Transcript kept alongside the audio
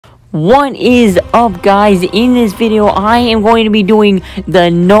What is up, guys? In this video, I am going to be doing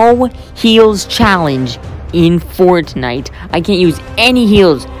the no heals challenge in Fortnite. I can't use any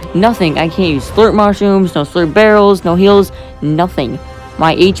heals, nothing. I can't use slurp mushrooms, no slurp barrels, no heals, nothing.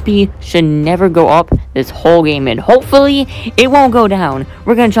 My HP should never go up this whole game, and hopefully it won't go down.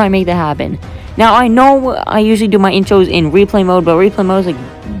 We're gonna try and make that happen. Now, I know I usually do my intros in replay mode, but replay mode is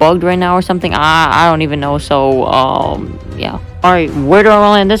like bugged right now or something. I don't even know, so yeah. Alright, where do I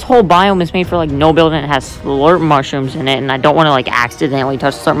land? This whole biome is made for like no build, and it has slurp mushrooms in it, and I don't want to like accidentally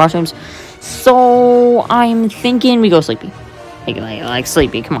touch slurp mushrooms. So I'm thinking we go sleepy. Like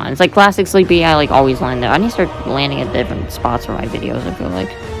sleepy, come on. It's like classic sleepy. I like always land there. I need to start landing at different spots for my videos, I feel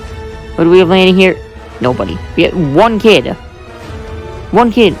like. What do we have landing here? Nobody. We have one kid.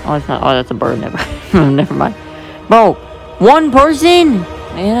 One kid. Oh, it's not. Oh, that's a bird. Never. Never mind. Bro, one person.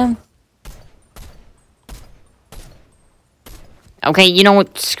 Man. Okay, you know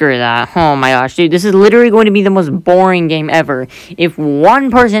what? Screw that. Oh my gosh, dude. This is literally going to be the most boring game ever. If one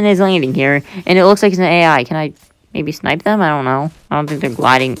person is landing here, and it looks like it's an AI, can I maybe snipe them? I don't know. I don't think they're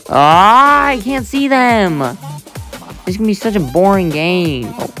gliding. Ah, I can't see them. This is going to be such a boring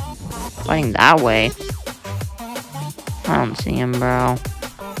game. Oh, fighting that way. I don't see him, bro.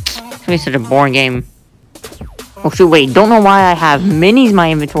 It's going to be such a boring game. Oh, shoot, wait. Don't know why I have minis in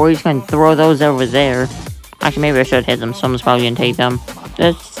my inventory. Just going to throw those over there. Actually, maybe I should hit them. Someone's probably going to take them.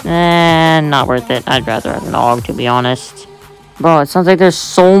 Just, not worth it. I'd rather have an AUG, to be honest. Bro, it sounds like there's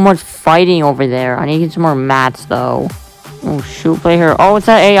so much fighting over there. I need to get some more mats, though. Oh, shoot, play here. Oh, it's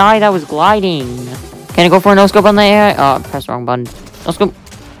that AI that was gliding. Can I go for a no-scope on the AI? Oh, press the wrong button. No-scope.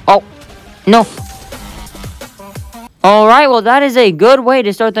 Oh, no. Alright, well, that is a good way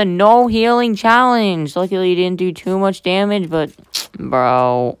to start the no healing challenge. Luckily, you didn't do too much damage, but,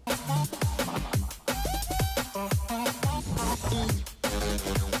 bro.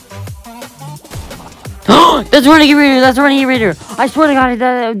 That's a renegade raider. That's a renegade raider. I swear to God,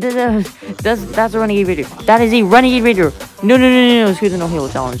 that's a renegade raider. That is a renegade raider. No. Screw the no heal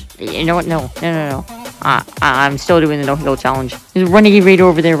challenge. You know what? No. I'm still doing the no heal challenge. There's a renegade raider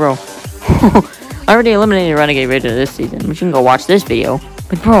over there, bro. I already eliminated a renegade raider this season. We can go watch this video.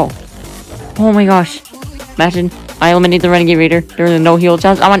 But bro, oh my gosh, imagine I eliminate the renegade raider during the no heal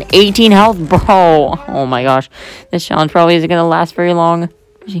challenge. I'm on 18 health, bro. Oh my gosh, this challenge probably isn't gonna last very long.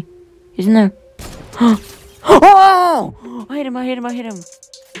 Where is he? He's in there. Oh! I hit him.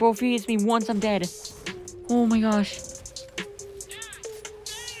 Bro, if he hits me once, I'm dead. Oh my gosh.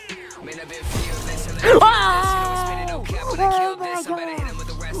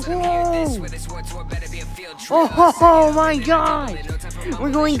 Oh! Oh my god!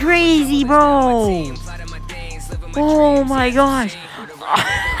 We're going crazy, bro! Oh my gosh!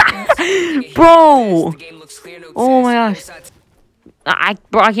 Bro! Oh my gosh!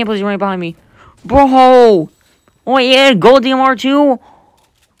 Bro, I can't believe you're right behind me. Bro! Oh yeah, gold DMR too?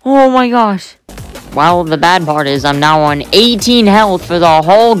 Oh my gosh. Well, the bad part is I'm now on 18 health for the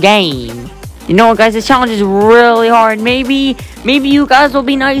whole game. You know what, guys? This challenge is really hard. Maybe you guys will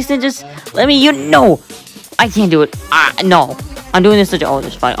be nice and just let me, no! I can't do it. No. I'm doing this oh,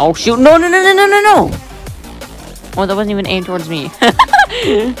 this fight. Oh, shoot. No. Oh, that wasn't even aimed towards me.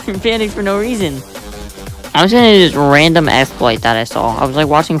 Panicked for no reason. I was gonna just random exploit that I saw. I was like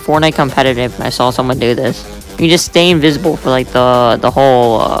watching Fortnite competitive and I saw someone do this. You just stay invisible for like the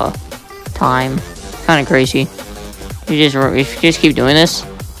whole time. Kind of crazy. If you just keep doing this,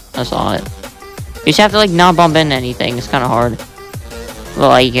 I saw it. You just have to like not bump into anything. It's kind of hard. But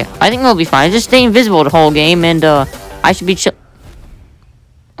like, I think we'll be fine. Just stay invisible the whole game, and I should be chill.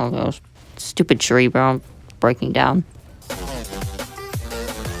 Oh, that stupid tree, bro. I'm breaking down.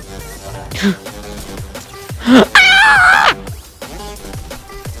 Ah!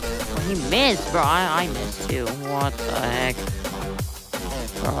 Well, he missed, bro. I missed too. What the heck,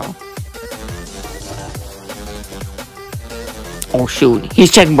 bro? Oh shoot!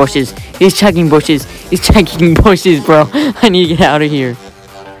 He's checking bushes. He's checking bushes, bro. I need to get out of here.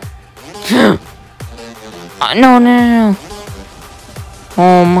 No.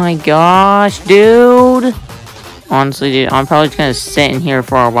 Oh my gosh, dude. Honestly, dude, I'm probably just gonna sit in here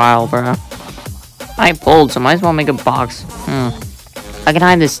for a while, bro. I pulled, so might as well make a box. I can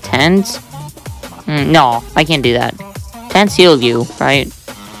hide this tent. No, I can't do that. Tents heal you, right?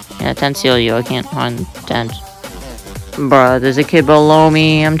 Yeah, tents heal you. I can't hide tent. Bruh, there's a kid below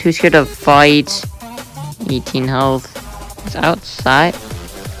me. I'm too scared to fight. 18 health. He's outside.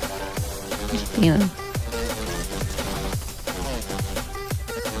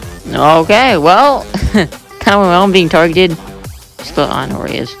 Okay, well, kind of well, I'm being targeted. Still, I know where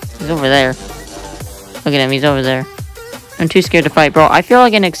he is. He's over there. Look at him, he's over there. I'm too scared to fight, bro. I feel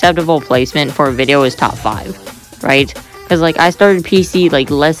like an acceptable placement for a video is top 5, right? Because, like, I started PC,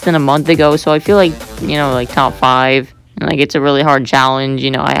 like, less than a month ago, so I feel like, you know, like, top 5, and, like, it's a really hard challenge, you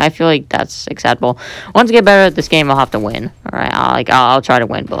know, I feel like that's acceptable. Once I get better at this game, I'll have to win, alright? I'll try to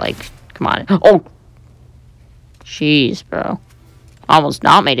win, but, like, come on. Oh! Jeez, bro. Almost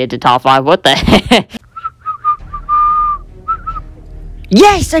not made it to top 5, what the heck?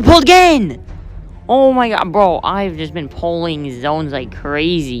 Yes! I pulled again! Oh my god, bro, I've just been pulling zones like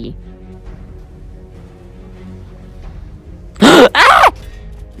crazy. Ah!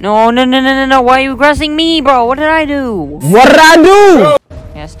 No, why are you aggressing me, bro? What did I do? What did I do?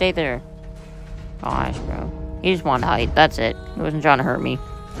 Yeah, stay there. Gosh, bro. He just wanted to hide, that's it. He wasn't trying to hurt me.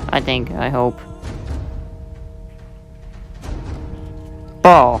 I hope.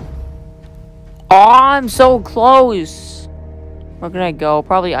 Bro. Oh, I'm so close. Where could I go?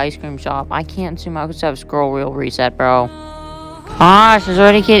 Probably ice cream shop. I can't zoom out because I have scroll wheel reset, bro. Gosh, there's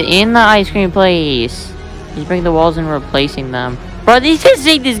already a kid in the ice cream place. He's breaking the walls and replacing them. Bro, these kids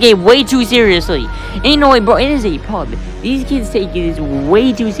take this game way too seriously. Ain't no way, bro. It is a pub. These kids take this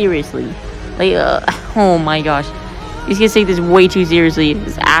way too seriously. Like, oh my gosh. These kids take this way too seriously.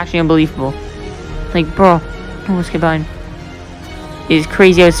 It's actually unbelievable. Like, bro. Oh, let's get behind. It's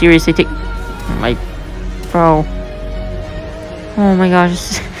crazy how serious they take. Oh my, bro. Oh my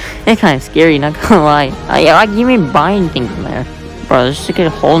gosh, it's kind of scary, not gonna lie. I you mean buying things from there. Bro, there's just a kid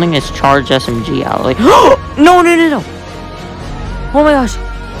holding his charged SMG out, like, no! Oh my gosh.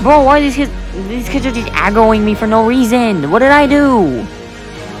 Bro, why are these kids are just aggroing me for no reason. What did I do?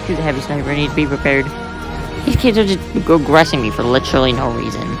 He's a heavy sniper, I need to be prepared. These kids are just aggressing me for literally no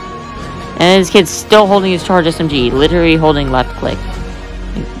reason. And this kid's still holding his charged SMG, literally holding left click.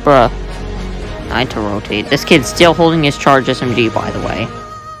 Like, bruh. I had to rotate. This kid's still holding his charged SMG, by the way.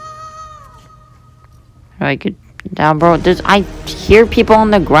 I could down, bro. I hear people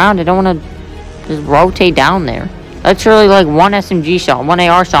on the ground. I don't want to just rotate down there. Literally, like, one SMG shot, one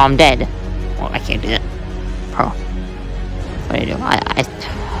AR shot, I'm dead. Well, I can't do that. Bro. What do you do?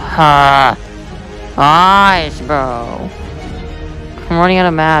 Gosh, bro. I'm running out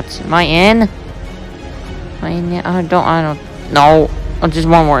of mats. Am I in? Am I in yet? I don't. No. Oh, just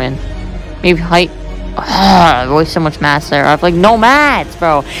one more in. Maybe height. I waste so much mats there. I have like no mats,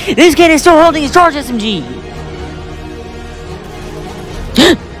 bro. This kid is still holding his charged SMG.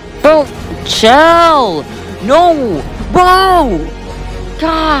 Bro, chill. No, bro.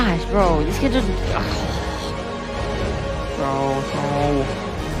 Gosh, bro. These kids are. Bro, no.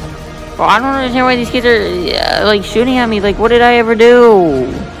 Bro, I don't understand why these kids are like shooting at me. Like, what did I ever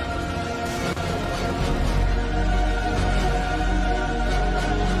do?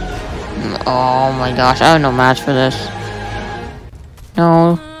 Oh my gosh, I have no match for this.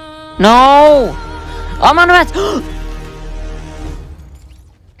 No. I'm on a match.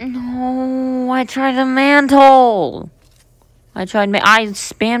 No, I tried the mantle. I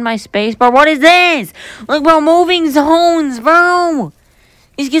spanned my space bar. What is this? Like, bro, moving zones, bro.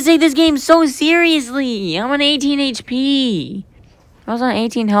 These kids take this game so seriously. I'm on 18 HP. I was on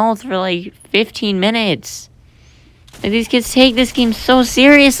 18 health for like 15 minutes. Like, these kids take this game so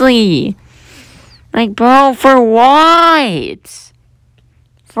seriously. Like, bro, for what?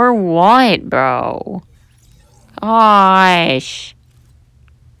 For what, bro? Gosh.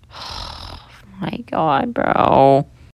 Oh my god, bro.